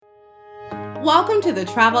Welcome to the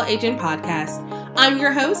Travel Agent Podcast. I'm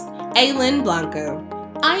your host, Aylin Blanco.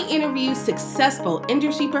 I interview successful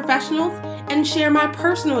industry professionals and share my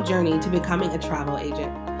personal journey to becoming a travel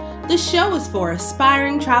agent. The show is for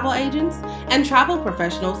aspiring travel agents and travel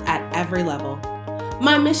professionals at every level.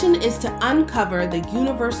 My mission is to uncover the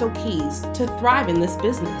universal keys to thrive in this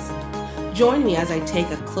business. Join me as I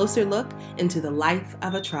take a closer look into the life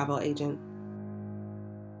of a travel agent.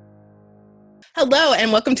 Hello,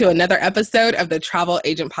 and welcome to another episode of the Travel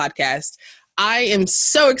Agent Podcast. I am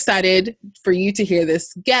so excited for you to hear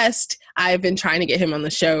this guest. I've been trying to get him on the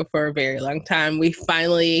show for a very long time. We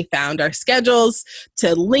finally found our schedules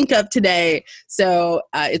to link up today, so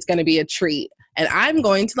it's going to be a treat. And I'm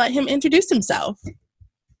going to let him introduce himself.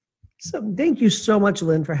 So thank you so much,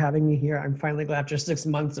 Lynn, for having me here. I'm finally glad after 6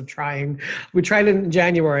 months of trying. We tried it in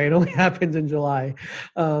January. It only happened in July.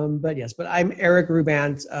 But I'm Eric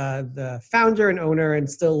Rubant, the founder and owner and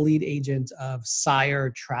still lead agent of Sire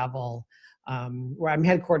Travel, where I'm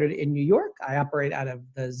headquartered in New York. I operate out of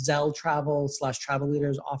the Zell Travel / Travel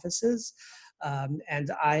Leaders offices. And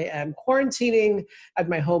I am quarantining at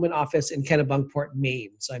my home and office in Kennebunkport,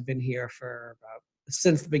 Maine. So I've been here for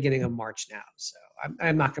since the beginning of March now. So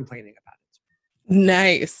I'm not complaining about it.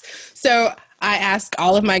 Nice. So I ask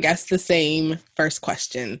all of my guests the same first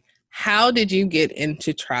question. How did you get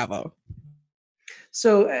into travel?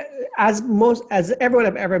 So as everyone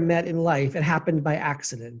I've ever met in life, it happened by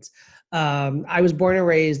accident. I was born and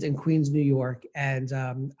raised in Queens, New York, and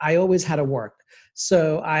I always had to work.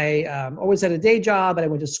 So I always had a day job, and I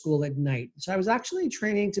went to school at night. So I was actually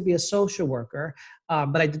training to be a social worker,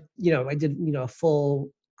 but I did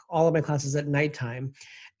all of my classes at nighttime.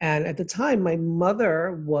 And at the time, my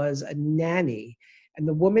mother was a nanny, and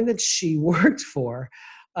the woman that she worked for,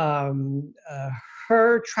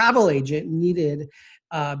 her travel agent needed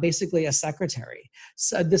basically a secretary.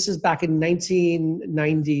 So this is back in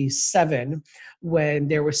 1997 when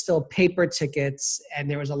there were still paper tickets and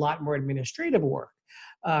there was a lot more administrative work.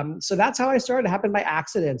 So that's how I started. It happened by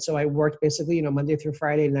accident. So I worked basically, Monday through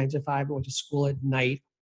Friday, 9 to 5, I went to school at night.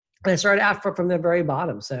 And I started out from the very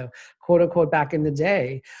bottom. So quote unquote, back in the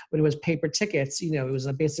day when it was paper tickets, it was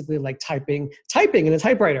basically like typing in a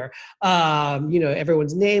typewriter,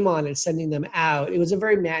 everyone's name on it, sending them out. It was a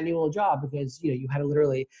very manual job because, you had to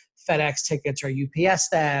literally FedEx tickets or UPS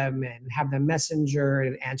them and have them messenger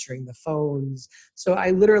and answering the phones. So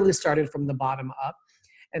I literally started from the bottom up.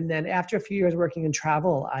 And then after a few years working in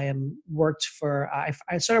travel, I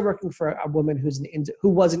started working for a woman who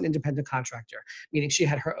was an independent contractor, meaning she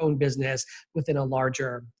had her own business within a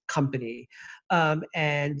larger company.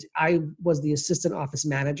 And I was the assistant office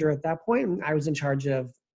manager at that point. And I was in charge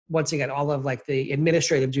of, once again, all of the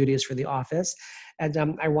administrative duties for the office. And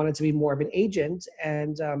I wanted to be more of an agent.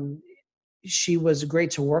 And she was great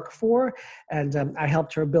to work for, and I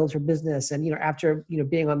helped her build her business. And after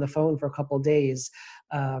being on the phone for a couple of days,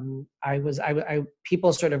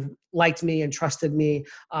 people sort of liked me and trusted me.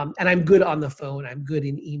 And I'm good on the phone. I'm good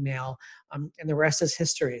in email, and the rest is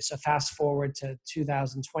history. So fast forward to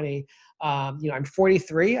 2020. I'm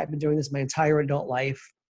 43. I've been doing this my entire adult life,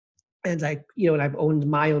 and I've owned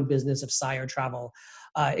my own business of Sire Travel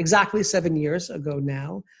exactly 7 years ago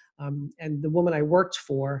now. And the woman I worked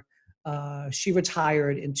for, she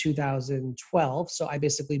retired in 2012. So I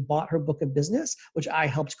basically bought her book of business, which I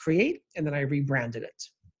helped create, and then I rebranded it.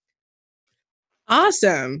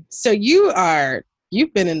 Awesome. So you've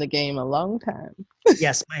been in the game a long time.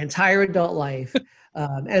 Yes, my entire adult life.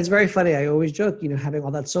 And it's very funny. I always joke, having all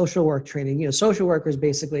that social work training, social workers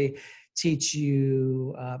basically teach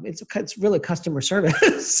you, it's really customer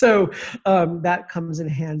service. So that comes in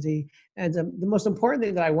handy. And the most important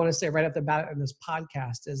thing that I want to say right off the bat in this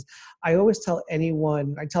podcast is I always tell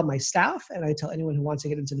my staff and I tell anyone who wants to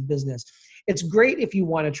get into the business, it's great if you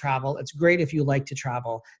want to travel. It's great if you like to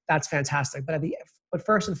travel. That's fantastic. But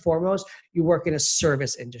first and foremost, you work in a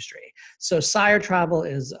service industry. So Sire Travel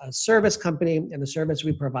is a service company, and the service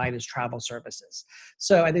we provide is travel services.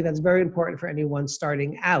 So I think that's very important for anyone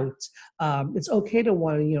starting out. It's okay to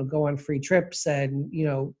want to, go on free trips and,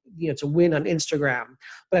 to win on Instagram.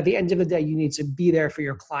 But at the end of the day, you need to be there for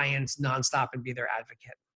your clients nonstop and be their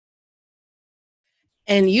advocate.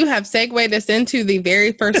 And you have segued us into the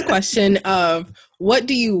very first question of what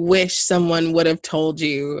do you wish someone would have told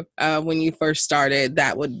you when you first started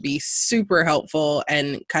that would be super helpful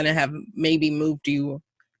and kind of have maybe moved you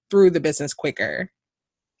through the business quicker?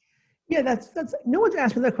 Yeah, that's no one's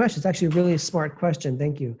asked me that question. It's actually a really smart question.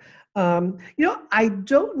 Thank you. I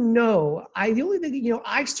don't know. The only thing,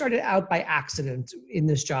 I started out by accident in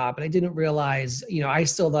this job, and I didn't realize, I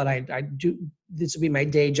still thought I'd do this would be my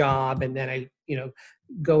day job, and then I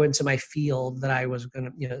go into my field that I was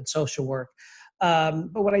going to, social work.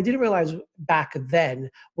 But what I didn't realize back then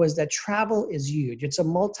was that travel is huge. It's a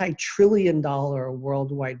multi-trillion-dollar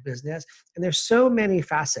worldwide business, and there's so many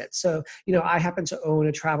facets. So, I happen to own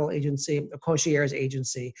a travel agency, a concierge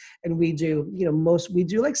agency, and we do, we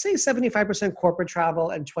do like say 75% corporate travel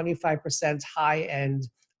and 25% high-end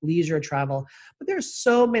leisure travel. But there's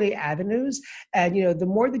so many avenues, and the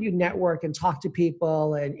more that you network and talk to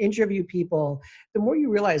people and interview people, the more you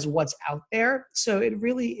realize what's out there. So it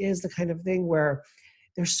really is the kind of thing where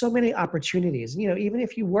there's so many opportunities. Even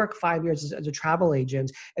if you work 5 years as a travel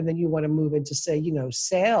agent and then you want to move into, say,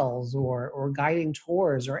 sales or guiding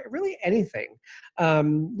tours or really anything.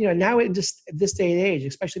 Now in just this day and age,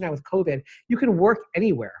 especially now with COVID, you can work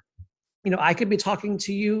anywhere. I could be talking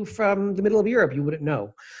to you from the middle of Europe. You wouldn't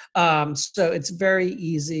know. So it's very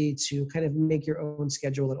easy to kind of make your own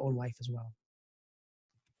schedule and own life as well.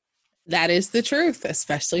 That is the truth,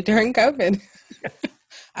 especially during COVID.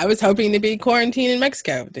 I was hoping to be quarantined in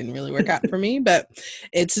Mexico. It didn't really work out for me, but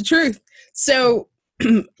it's the truth. So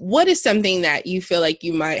what is something that you feel like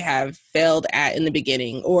you might have failed at in the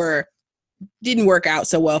beginning or didn't work out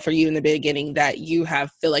so well for you in the beginning that you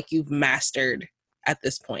feel like you've mastered at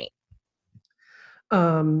this point?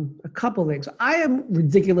 A couple things. I am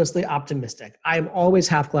ridiculously optimistic. I am always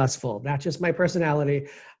half glass full. That's just my personality.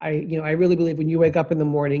 I really believe when you wake up in the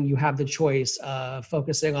morning, you have the choice of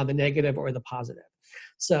focusing on the negative or the positive.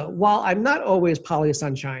 So while I'm not always Polly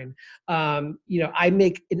Sunshine, I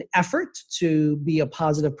make an effort to be a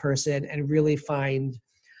positive person and really find,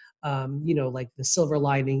 like the silver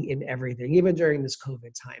lining in everything, even during this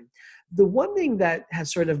COVID time. The one thing that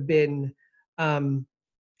has sort of been,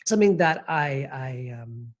 something that I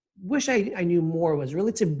wish I knew more was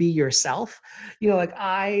really to be yourself. Like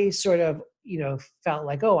I sort of, felt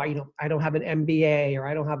like, oh, I don't have an MBA or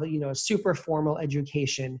I don't have a super formal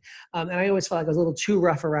education. And I always felt like I was a little too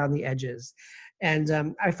rough around the edges.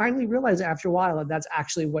 And I finally realized after a while that that's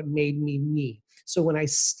actually what made me me. So when I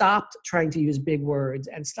stopped trying to use big words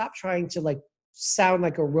and stopped trying to like sound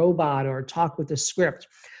like a robot or talk with a script,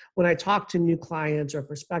 when I talk to new clients or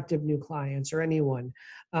prospective new clients or anyone,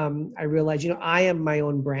 I realize, I am my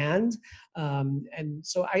own brand. And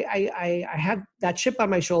so I have that chip on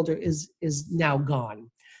my shoulder is now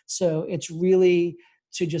gone. So it's really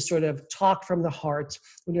to just sort of talk from the heart.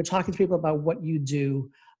 When you're talking to people about what you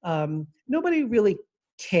do, nobody really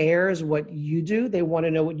cares what you do. They want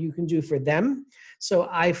to know what you can do for them. So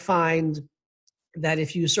I find that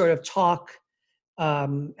if you sort of talk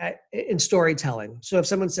in storytelling. So if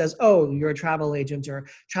someone says, oh, you're a travel agent or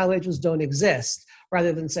travel agents don't exist,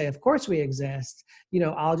 rather than say, of course we exist,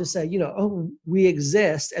 I'll just say, oh, we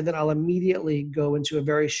exist. And then I'll immediately go into a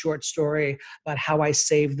very short story about how I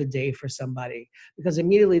saved the day for somebody, because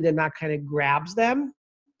immediately then that kind of grabs them.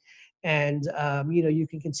 And, you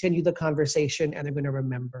can continue the conversation and they're going to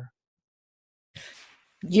remember.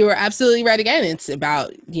 You're absolutely right. Again, it's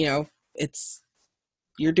about,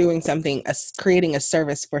 you're doing something, creating a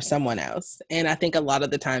service for someone else. And I think a lot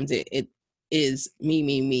of the times it is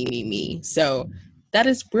me. So that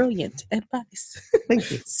is brilliant advice.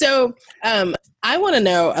 Thank you. So I want to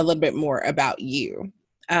know a little bit more about you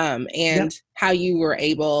and how you were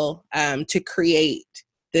able to create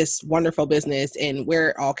this wonderful business and where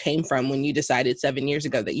it all came from when you decided 7 years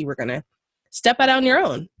ago that you were going to step out on your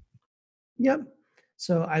own. Yep.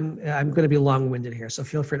 So I'm going to be long-winded here, so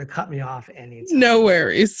feel free to cut me off anytime. No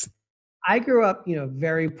worries. I grew up,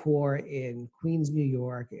 very poor in Queens, New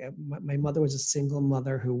York. My mother was a single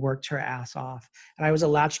mother who worked her ass off, and I was a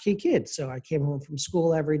latchkey kid. So I came home from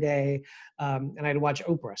school every day, and I'd watch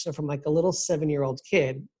Oprah. So from like a little 7-year-old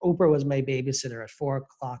kid, Oprah was my babysitter at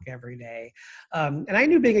 4:00 every day. And I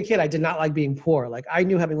knew being a kid, I did not like being poor. Like I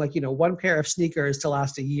knew having like, one pair of sneakers to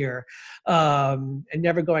last a year, and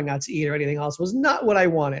never going out to eat or anything else was not what I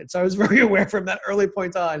wanted. So I was very aware from that early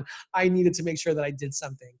point on, I needed to make sure that I did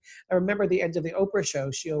something. I remember the end of the Oprah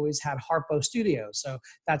show, she always had Harpo Studios. So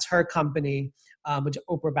that's her company, which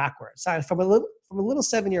Oprah backwards. So from a little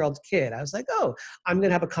 7-year-old kid, I was like, oh, I'm going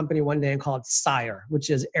to have a company one day and call it Sire, which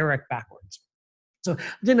is Eric backwards. So I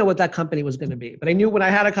didn't know what that company was going to be, but I knew when I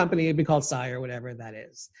had a company, it'd be called Sire, whatever that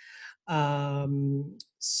is.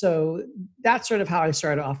 So that's sort of how I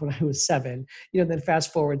started off when I was 7, then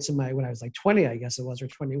fast forward to when I was like 20, I guess it was, or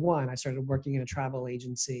 21, I started working in a travel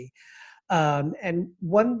agency. And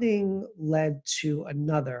one thing led to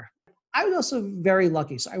another. I was also very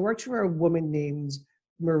lucky. So I worked for a woman named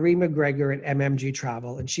Marie McGregor at MMG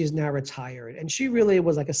Travel, and she's now retired. And she really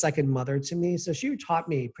was like a second mother to me. So she taught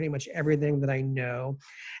me pretty much everything that I know.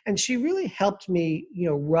 And she really helped me,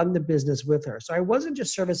 run the business with her. So I wasn't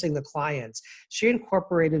just servicing the clients. She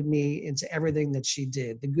incorporated me into everything that she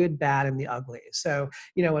did, the good, bad, and the ugly. So,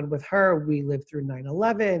 and with her, we lived through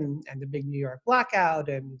 9/11 and the big New York blackout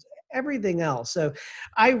and everything else. So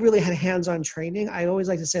I really had hands-on training. I always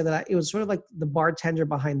like to say that it was sort of like the bartender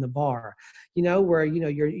behind the bar, where,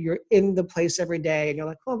 you're in the place every day and you're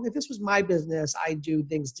like, well, if this was my business, I do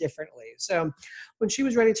things differently. So when she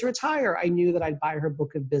was ready to retire, I knew that I'd buy her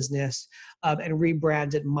book of business and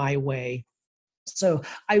rebrand it my way. So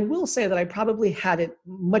I will say that I probably had it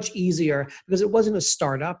much easier because it wasn't a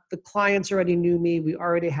startup. The clients already knew me. We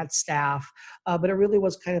already had staff, but it really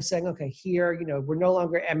was kind of saying, okay, here, we're no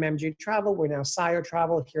longer MMG Travel. We're now Sire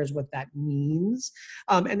Travel. Here's what that means.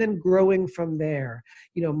 And then growing from there,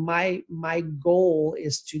 my goal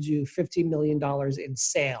is to do $50 million in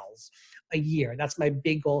sales a year. That's my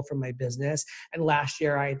big goal for my business. And last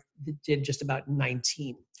year I did just about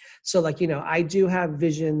 19. So I do have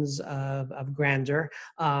visions of grandeur,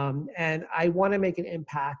 and I want to make an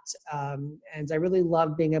impact. And I really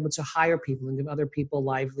love being able to hire people and give other people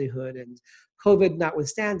livelihood. And COVID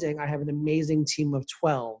notwithstanding, I have an amazing team of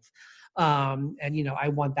 12. And I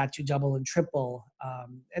want that to double and triple.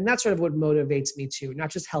 And that's sort of what motivates me too, not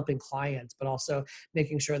just helping clients, but also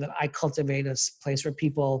making sure that I cultivate a place where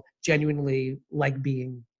people genuinely like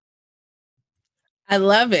being. I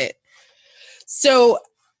love it. So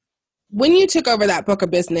when you took over that book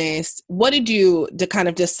of business, what did you kind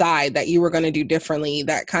of decide that you were going to do differently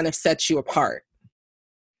that kind of sets you apart?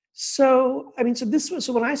 So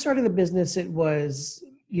when I started the business, it was,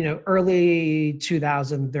 early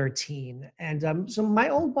 2013. And so my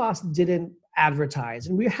old boss didn't advertise,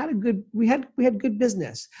 and we had good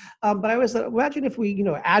business. But I was like, imagine if we,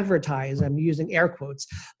 advertise, I'm using air quotes,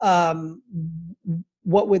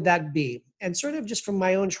 what would that be? And sort of just from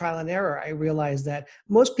my own trial and error, I realized that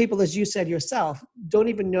most people, as you said yourself, don't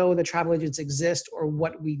even know that travel agents exist or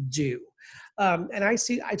what we do. And I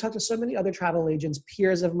talk to so many other travel agents,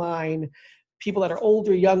 peers of mine, people that are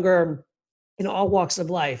older, younger, in all walks of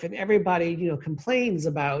life. And everybody, complains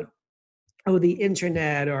about, the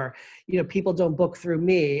internet, or, people don't book through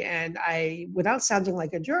me. And without sounding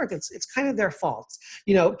like a jerk, it's kind of their fault.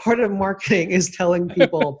 Part of marketing is telling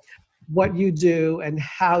people what you do and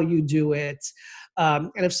how you do it.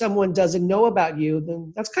 And if someone doesn't know about you,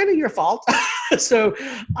 then that's kind of your fault. So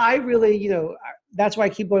I really, that's why I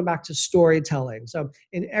keep going back to storytelling. So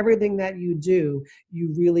in everything that you do,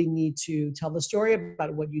 you really need to tell the story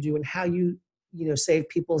about what you do and how you save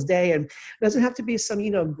people's day. And it doesn't have to be some,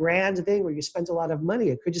 grand thing where you spend a lot of money.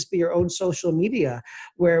 It could just be your own social media,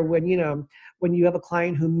 where when you have a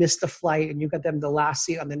client who missed a flight and you got them the last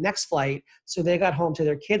seat on the next flight, so they got home to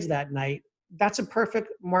their kids that night, that's a perfect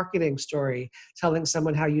marketing story, telling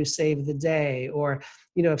someone how you saved the day. Or,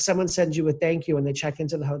 if someone sends you a thank you and they check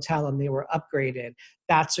into the hotel and they were upgraded,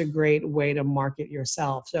 that's a great way to market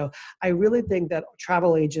yourself. So I really think that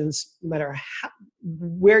travel agents, no matter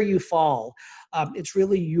where you fall, it's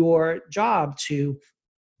really your job to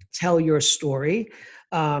tell your story,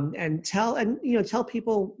 and tell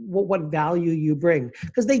people what value you bring,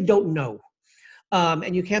 because they don't know.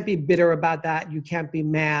 And you can't be bitter about that. You can't be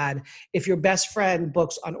mad. If your best friend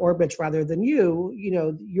books on Orbitz rather than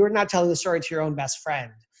you're not telling the story to your own best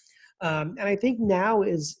friend. And I think now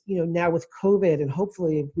with COVID, and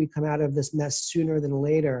hopefully if we come out of this mess sooner than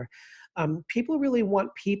later, people really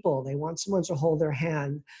want people. They want someone to hold their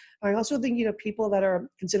hand. I also think, people that are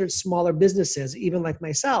considered smaller businesses, even like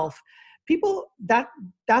myself, people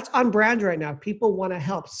that's on brand right now. People want to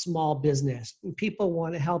help small business. People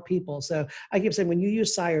want to help people. So I keep saying, when you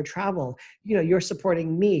use Sire Travel, you're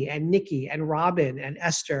supporting me and Nikki and Robin and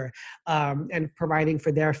Esther, and providing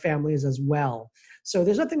for their families as well. So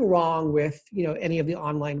there's nothing wrong with, any of the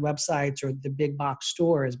online websites or the big box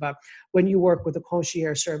stores. But when you work with a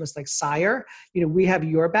concierge service like Sire, we have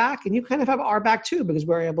your back, and you kind of have our back too, because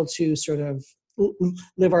we're able to sort of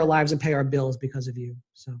live our lives and pay our bills because of you.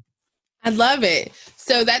 So I love it.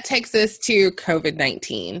 So that takes us to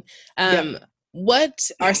COVID-19. Yep.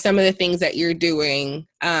 What are some of the things that you're doing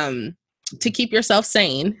to keep yourself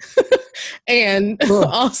sane and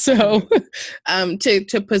also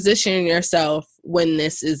to position yourself when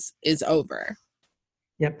this is over?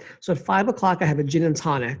 Yep. So at 5:00, I have a gin and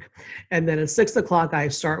tonic. And then at 6:00, I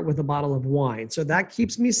start with a bottle of wine. So that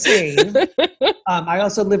keeps me sane. I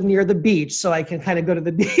also live near the beach, so I can kind of go to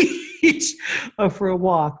the beach for a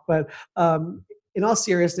walk. But in all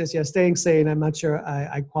seriousness, staying sane, I'm not sure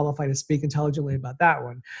I qualify to speak intelligently about that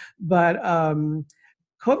one. But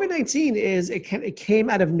COVID-19 it came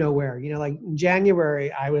out of nowhere. Like in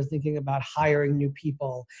January, I was thinking about hiring new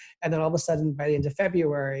people. And then all of a sudden, by the end of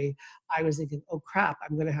February, I was thinking, oh crap,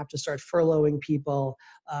 I'm going to have to start furloughing people.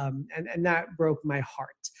 And that broke my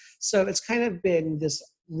heart. So it's kind of been this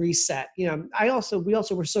reset. We also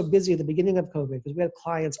were so busy at the beginning of COVID because we had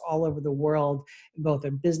clients all over the world, both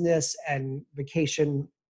in business and vacations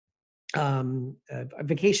and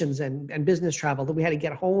business travel, that we had to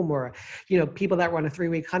get home, or people that were on a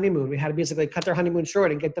 3-week honeymoon, we had to basically cut their honeymoon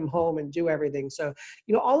short and get them home and do everything. So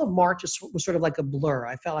all of March was sort of like a blur.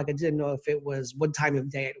 I felt like I didn't know if it was what time of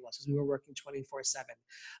day it was, because we were working 24/7.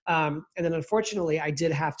 And then unfortunately I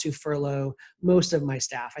did have to furlough most of my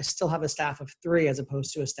staff. I still have a staff of 3 as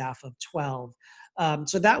opposed to a staff of 12.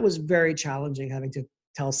 So that was very challenging, having to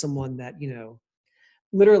tell someone that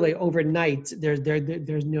literally overnight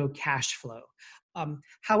there's no cash flow.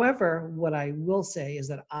 However, what I will say is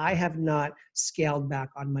that I have not scaled back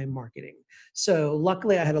on my marketing. So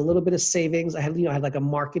luckily I had a little bit of savings. I had like a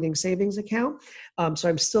marketing savings account. So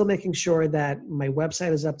I'm still making sure that my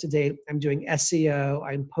website is up to date. I'm doing SEO.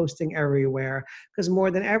 I'm posting everywhere, because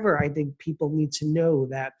more than ever, I think people need to know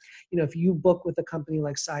that, if you book with a company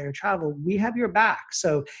like Sire Travel, we have your back.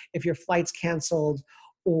 So if your flight's canceled,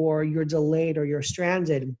 or you're delayed, or you're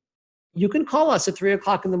stranded, you can call us at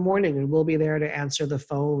 3:00 in the morning and we'll be there to answer the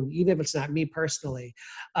phone, even if it's not me personally.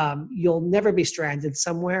 You'll never be stranded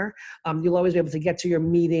somewhere. You'll always be able to get to your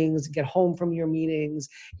meetings, get home from your meetings.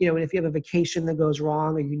 And if you have a vacation that goes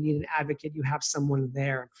wrong or you need an advocate, you have someone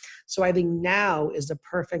there. So I think now is the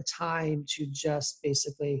perfect time to just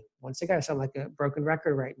basically, once again, I sound like a broken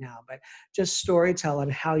record right now, but just storytell on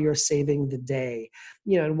how you're saving the day.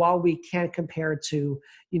 And while we can't compare to,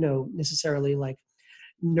 necessarily like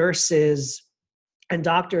nurses and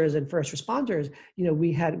doctors and first responders,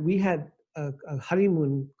 we had a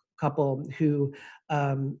honeymoon couple who,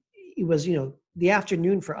 it was, the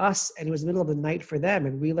afternoon for us, and it was the middle of the night for them.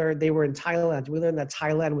 And we learned they were in Thailand. We learned that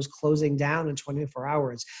Thailand was closing down in 24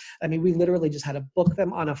 hours. I mean, we literally just had to book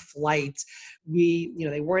them on a flight.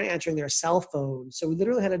 They weren't answering their cell phones. So we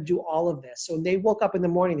literally had to do all of this. So when they woke up in the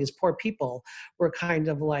morning, these poor people were kind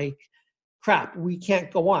of like, crap, we can't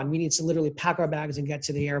go on. We need to literally pack our bags and get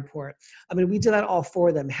to the airport. I mean, we did that all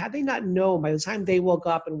for them. Had they not known, by the time they woke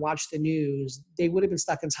up and watched the news, they would have been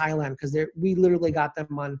stuck in Thailand, because we literally got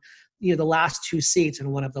them on, the last 2 seats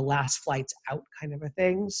and one of the last flights out, kind of a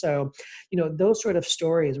thing. So, those sort of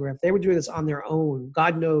stories where if they were doing this on their own,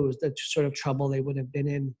 God knows the sort of trouble they would have been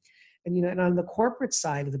in. And, and on the corporate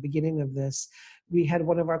side, at the beginning of this, we had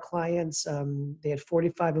one of our clients, they had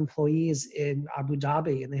 45 employees in Abu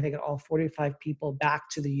Dhabi, and they had to get all 45 people back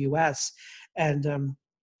to the US. And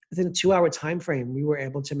within a 2-hour time frame, we were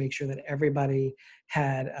able to make sure that everybody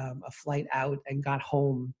had a flight out and got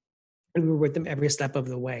home. And we were with them every step of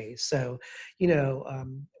the way. So,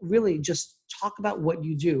 really just talk about what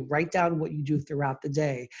you do. Write down what you do throughout the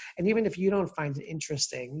day. And even if you don't find it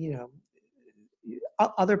interesting,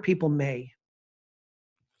 other people may.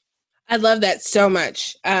 I love that so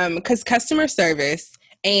much, because customer service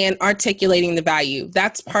and articulating the value,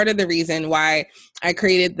 that's part of the reason why I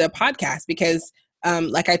created the podcast, because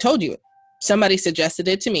like I told you, somebody suggested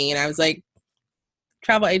it to me and I was like,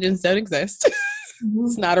 travel agents don't exist.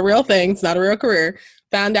 It's not a real thing. It's not a real career.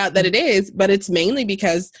 Found out that it is, but it's mainly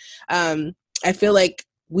because I feel like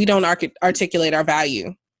we don't articulate our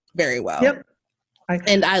value very well. Yep.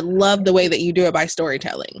 And I love the way that you do it by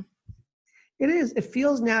storytelling. It is. It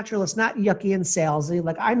feels natural. It's not yucky and salesy.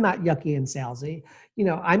 Like, I'm not yucky and salesy.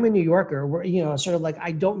 I'm a New Yorker where, sort of like,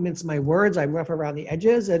 I don't mince my words. I'm rough around the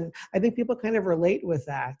edges. And I think people kind of relate with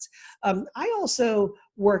that. I also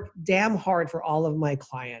work damn hard for all of my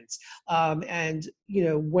clients. And,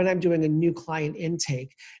 when I'm doing a new client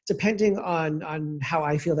intake, depending on how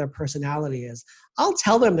I feel their personality is, I'll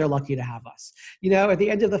tell them they're lucky to have us. At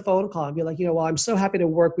the end of the phone call, I'll be like, well, I'm so happy to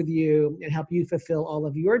work with you and help you fulfill all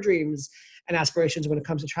of your dreams and aspirations when it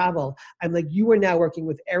comes to travel. I'm like, you are now working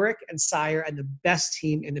with Eric and Sire and the best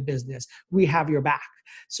team in the business. We have your back.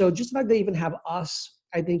 So just about they even have us,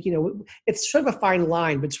 I think, it's sort of a fine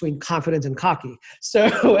line between confident and cocky.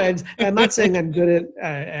 So, and I'm not saying I'm good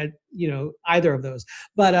at either of those,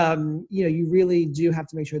 but, you really do have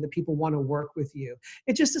to make sure that people want to work with you.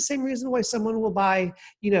 It's just the same reason why someone will buy,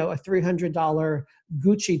 a $300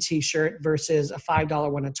 Gucci t-shirt versus a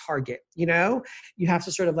 $5 one at Target. You have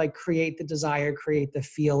to sort of like create the desire, create the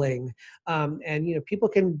feeling. And, people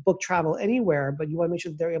can book travel anywhere, but you want to make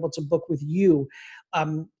sure that they're able to book with you.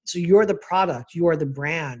 So you're the product, you are the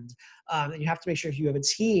brand. And you have to make sure if you have a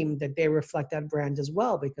team that they reflect that brand as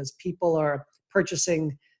well, because people are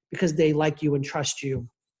purchasing because they like you and trust you.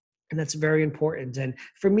 And that's very important. And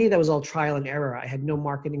for me, that was all trial and error. I had no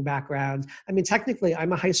marketing background. I mean, technically,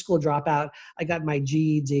 I'm a high school dropout. I got my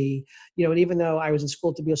GED, and even though I was in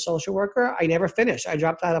school to be a social worker, I never finished. I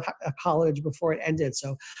dropped out of college before it ended.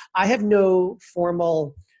 So I have no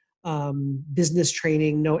formal business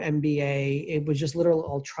training, no MBA. It was just literal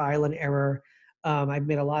all trial and error. I've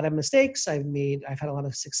made a lot of mistakes. I've had a lot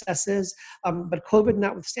of successes. But COVID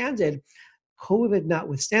notwithstanding,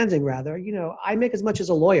 rather, I make as much as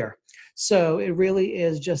a lawyer. So it really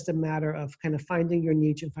is just a matter of kind of finding your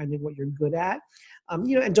niche and finding what you're good at.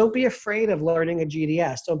 And don't be afraid of learning a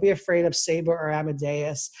GDS. Don't be afraid of Sabre or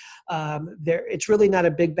Amadeus. It's really not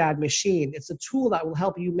a big, bad machine. It's a tool that will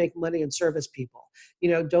help you make money and service people.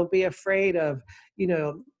 Don't be afraid of,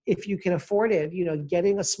 if you can afford it,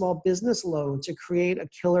 getting a small business loan to create a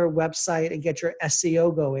killer website and get your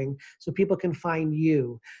SEO going so people can find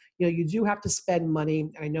you. You do have to spend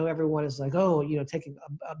money. I know everyone is like, oh, taking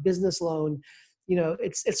a business loan,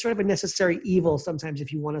 it's sort of a necessary evil sometimes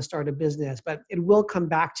if you want to start a business, but it will come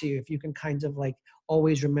back to you if you can kind of like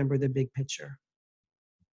always remember the big picture.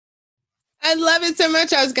 I love it so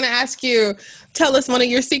much. I was going to ask you, tell us one of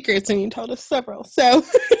your secrets, and you told us several. So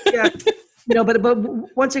yeah. But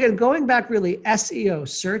once again, going back really, SEO,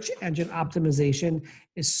 search engine optimization,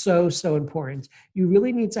 is so, so important. You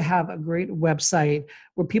really need to have a great website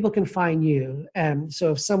where people can find you. And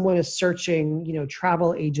so if someone is searching,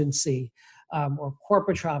 travel agency, or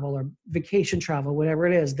corporate travel or vacation travel, whatever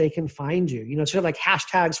it is, they can find you. Sort of like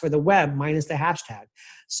hashtags for the web minus the hashtag.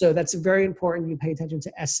 So that's very important. You pay attention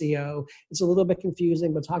to SEO. It's a little bit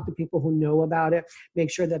confusing, but talk to people who know about it. Make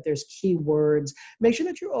sure that there's keywords. Make sure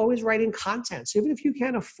that you're always writing content. So even if you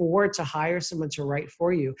can't afford to hire someone to write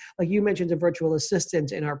for you, like you mentioned a virtual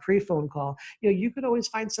assistant in our pre-phone call, you could always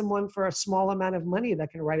find someone for a small amount of money that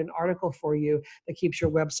can write an article for you that keeps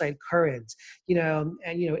your website current. And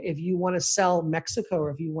if you want to sell Mexico,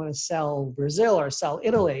 or if you want to sell Brazil or sell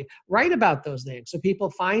Italy, write about those names so people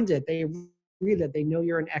find it. They read it. They know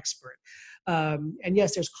you're an expert. And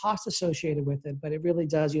yes, there's cost associated with it, but it really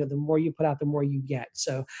does, the more you put out, the more you get.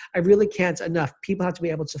 So I really can't enough. People have to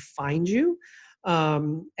be able to find you.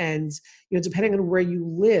 And depending on where you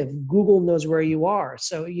live, Google knows where you are.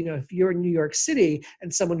 So, if you're in New York City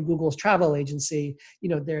and someone Googles travel agency,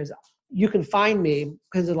 you can find me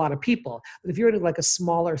because there's a lot of people. But if you're in like a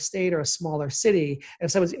smaller state or a smaller city, and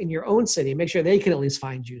if someone's in your own city, make sure they can at least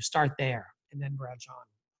find you. Start there and then branch on.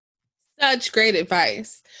 Such great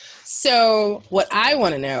advice. So what I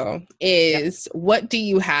want to know is, what do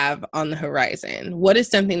you have on the horizon? What is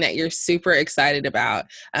something that you're super excited about?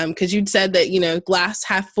 Because you'd said that, glass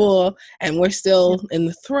half full, and we're still in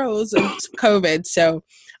the throes of COVID. So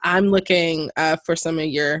I'm looking for some of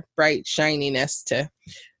your bright shininess to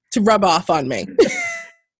rub off on me.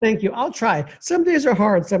 Thank you. I'll try. Some days are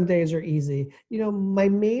hard. Some days are easy. My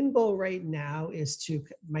main goal right now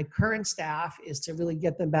my current staff is to really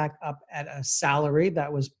get them back up at a salary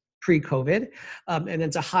that was pre-COVID, and then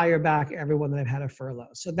to hire back everyone that I've had a furlough.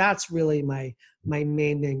 So that's really my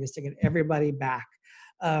main thing, is to get everybody back.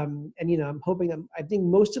 And I'm hoping that, I think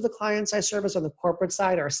most of the clients I service on the corporate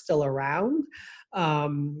side are still around.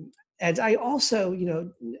 And I also,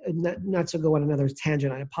 not to go on another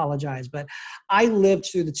tangent, I apologize, but I lived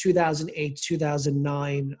through the 2008,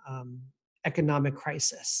 2009 economic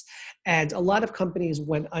crisis. And a lot of companies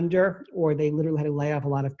went under, or they literally had to lay off a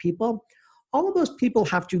lot of people. All of those people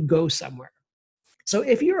have to go somewhere. So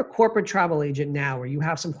if you're a corporate travel agent now, or you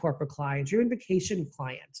have some corporate clients, you're in vacation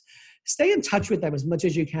clients, stay in touch with them as much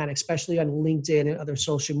as you can, especially on LinkedIn and other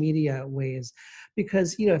social media ways.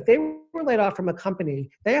 Because, if they were laid off from a company,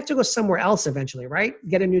 they have to go somewhere else eventually, right?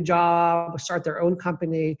 Get a new job, start their own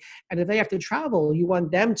company. And if they have to travel, you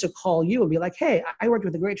want them to call you and be like, hey, I worked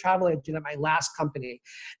with a great travel agent at my last company.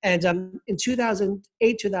 And in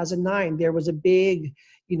 2008, 2009, there was a big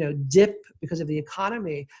dip because of the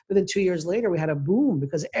economy. But then 2 years later, we had a boom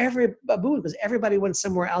because everybody went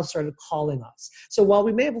somewhere else, started calling us. So while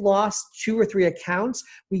we may have lost 2 or 3 accounts,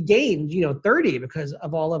 we gained 30 because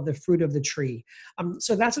of all of the fruit of the tree.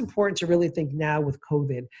 So that's important to really think now with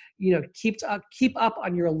COVID. Keep up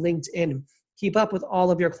on your LinkedIn. Keep up with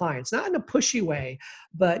all of your clients, not in a pushy way,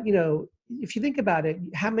 but if you think about it,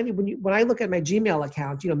 when I look at my Gmail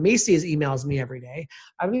account, Macy's emails me every day.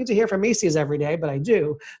 I don't need to hear from Macy's every day, but I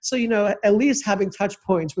do. So, at least having touch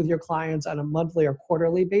points with your clients on a monthly or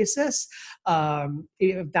quarterly basis,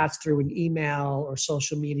 if that's through an email or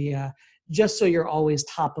social media, just so you're always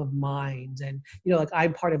top of mind. And, like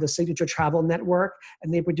I'm part of the Signature Travel Network,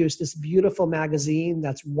 and they produce this beautiful magazine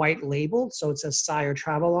that's white labeled. So it says Sire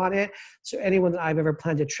Travel on it. So anyone that I've ever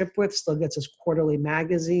planned a trip with still gets this quarterly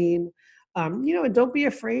magazine. And don't be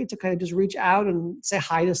afraid to kind of just reach out and say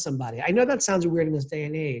hi to somebody. I know that sounds weird in this day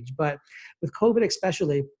and age, but with COVID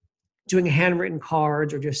especially, doing handwritten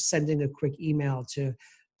cards or just sending a quick email to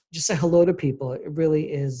just say hello to people, it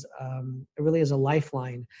really is a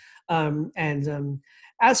lifeline.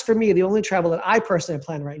 As for me, the only travel that I personally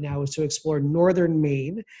plan right now is to explore northern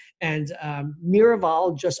Maine. And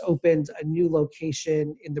Miraval just opened a new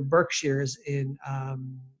location in the Berkshires in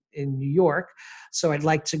New York. So I'd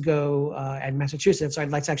like to go, and Massachusetts. So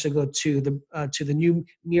I'd like to actually go to the new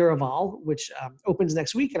Miraval, which opens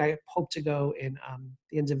next week, and I hope to go in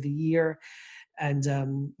the end of the year. And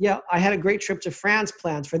I had a great trip to France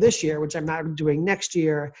planned for this year, which I'm not doing next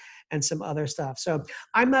year, and some other stuff. So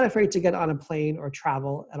I'm not afraid to get on a plane or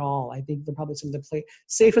travel at all. I think they're probably some of the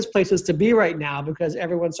safest places to be right now because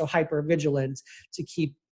everyone's so hyper vigilant to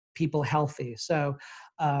keep people healthy. So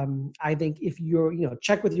I think if you're,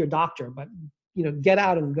 check with your doctor, but, get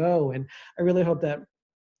out and go. And I really hope that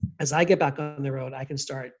as I get back on the road, I can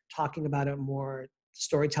start talking about it more,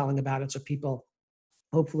 storytelling about it, so people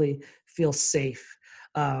hopefully feel safe.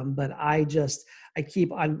 But I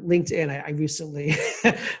keep on LinkedIn. I recently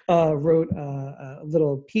wrote a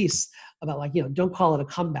little piece about don't call it a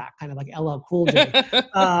comeback, kind of like LL Cool J.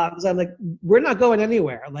 So I'm like, we're not going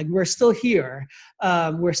anywhere. Like, we're still here.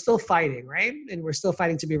 We're still fighting, right? And we're still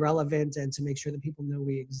fighting to be relevant and to make sure that people know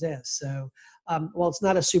we exist. So, while it's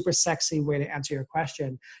not a super sexy way to answer your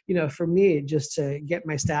question, for me, just to get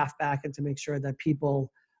my staff back and to make sure that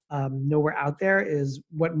people know we're out there is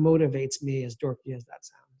what motivates me, as dorky as that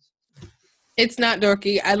sounds. It's not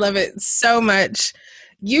dorky. I love it so much.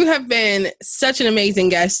 You have been such an amazing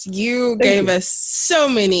guest. You gave us so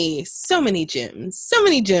many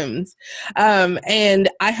gems. And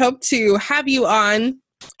I hope to have you on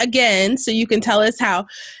again so you can tell us how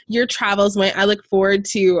your travels went. I look forward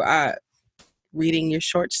to reading your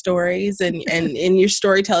short stories and in your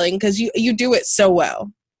storytelling, because you do it so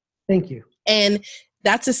well. Thank you. And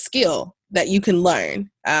that's a skill that you can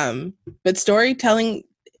learn. But storytelling,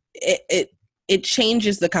 it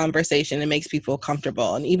changes the conversation and makes people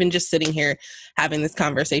comfortable. And even just sitting here having this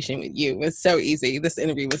conversation with you was so easy. This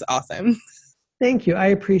interview was awesome. Thank you. I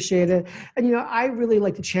appreciate it. And, I really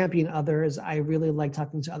like to champion others. I really like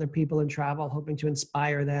talking to other people in travel, hoping to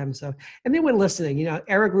inspire them. So, and anyone listening,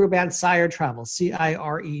 Eric Ruban, Cire Travel,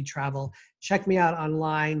 CIRE Travel. Check me out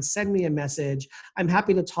online. Send me a message. I'm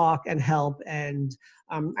happy to talk and help. And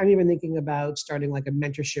I'm even thinking about starting like a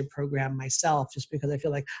mentorship program myself, just because I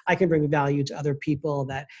feel like I can bring value to other people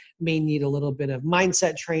that may need a little bit of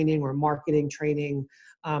mindset training or marketing training,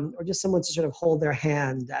 or just someone to sort of hold their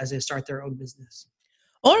hand as they start their own business.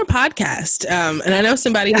 Or a podcast. And I know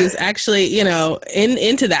somebody who's actually,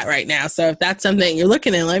 into that right now. So if that's something you're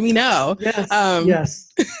looking at, let me know. Yes.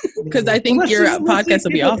 Yes. Because I think your podcast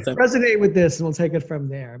will be awesome. Resonate with this, and we'll take it from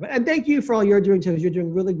there. And thank you for all you're doing too. You're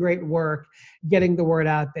doing really great work getting the word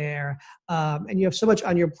out there. And you have so much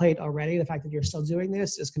on your plate already. The fact that you're still doing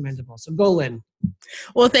this is commendable. So go, Lynn.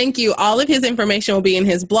 Well, thank you. All of his information will be in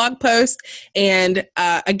his blog post. And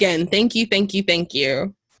again, thank you.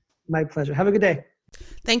 My pleasure. Have a good day.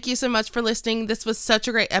 Thank you so much for listening. This was such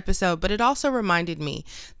a great episode, but it also reminded me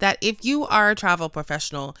that if you are a travel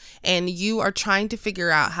professional and you are trying to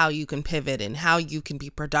figure out how you can pivot and how you can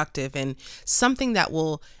be productive and something that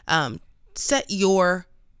will set your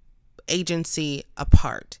agency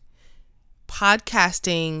apart,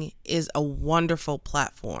 podcasting is a wonderful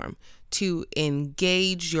platform to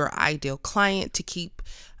engage your ideal client, to keep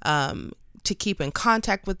in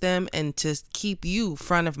contact with them, and to keep you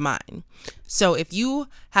front of mind. So if you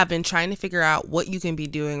have been trying to figure out what you can be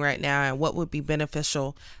doing right now and what would be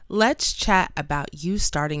beneficial, let's chat about you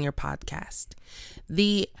starting your podcast.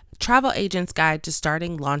 The Travel Agent's Guide to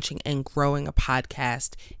Starting, Launching, and Growing a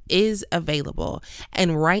Podcast is available.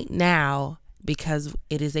 And right now, because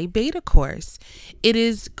it is a beta course, it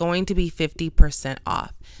is going to be 50%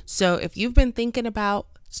 off. So if you've been thinking about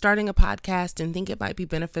starting a podcast and think it might be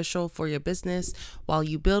beneficial for your business while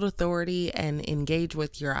you build authority and engage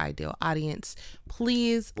with your ideal audience,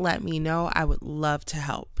 please let me know. I would love to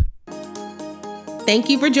help. Thank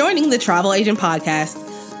you for joining the Travel Agent Podcast.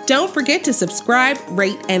 Don't forget to subscribe,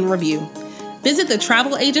 rate, and review. Visit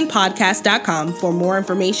thetravelagentpodcast.com for more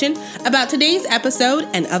information about today's episode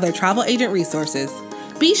and other travel agent resources.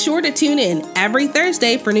 Be sure to tune in every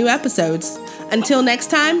Thursday for new episodes. Until next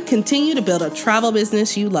time, continue to build a travel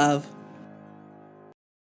business you love.